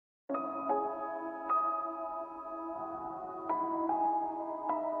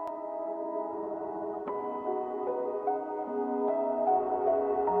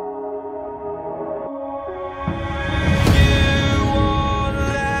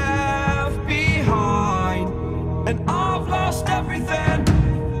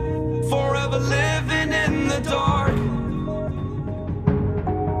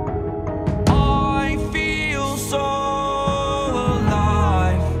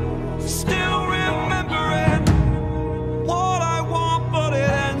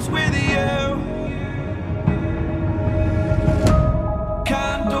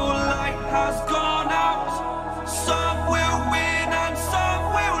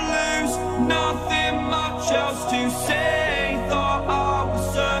nothing much else to say. Thought I was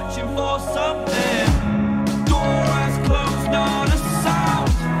searching for something. Door has closed, not a sound.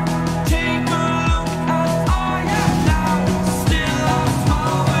 Take a look as I am now. Still I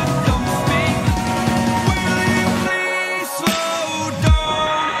smile but don't speak. Will you please slow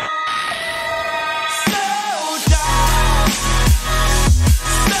down? Slow down.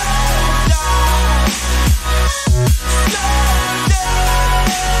 Slow down. Slow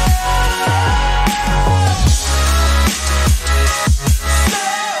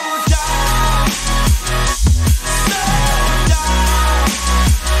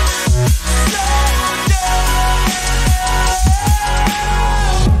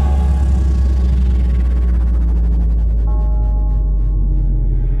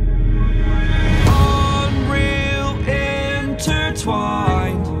Unreal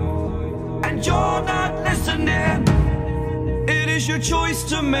intertwined, and you're not listening. It is your choice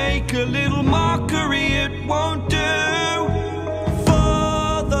to make a little mockery, it won't do.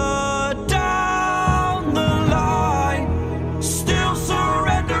 Further down the line, still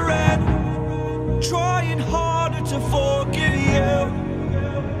surrendering, trying harder to forgive you.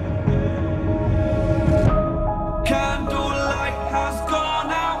 Candlelight has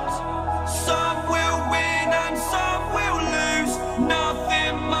gone out. Some will win and some will lose.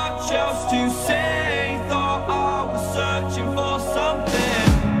 Nothing much else to say. Thought I was searching for something.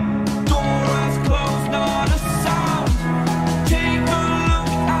 Door has closed, not a sound. Take a look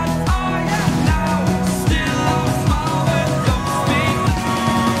as I am now. Still I smile but don't speak.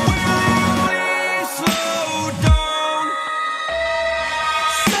 Will you please slow down?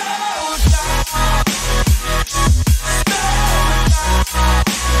 Slow down.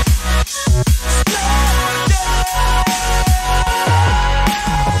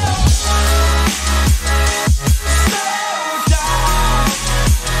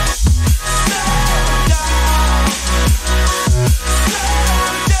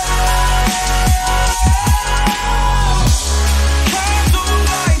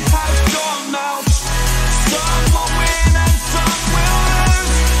 Candlelight has gone out. Some will win and some will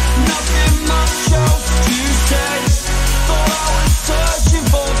lose. Nothing much else to say. Thought I was searching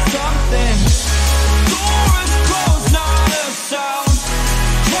for something. Door is closed, not a sound.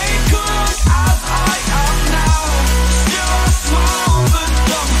 Take a look as I am now. Still I smile but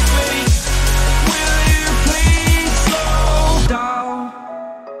don't speak. Will you please slow down?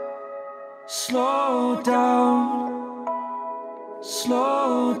 Slow down.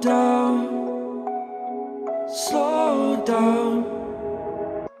 Slow down. Slow down.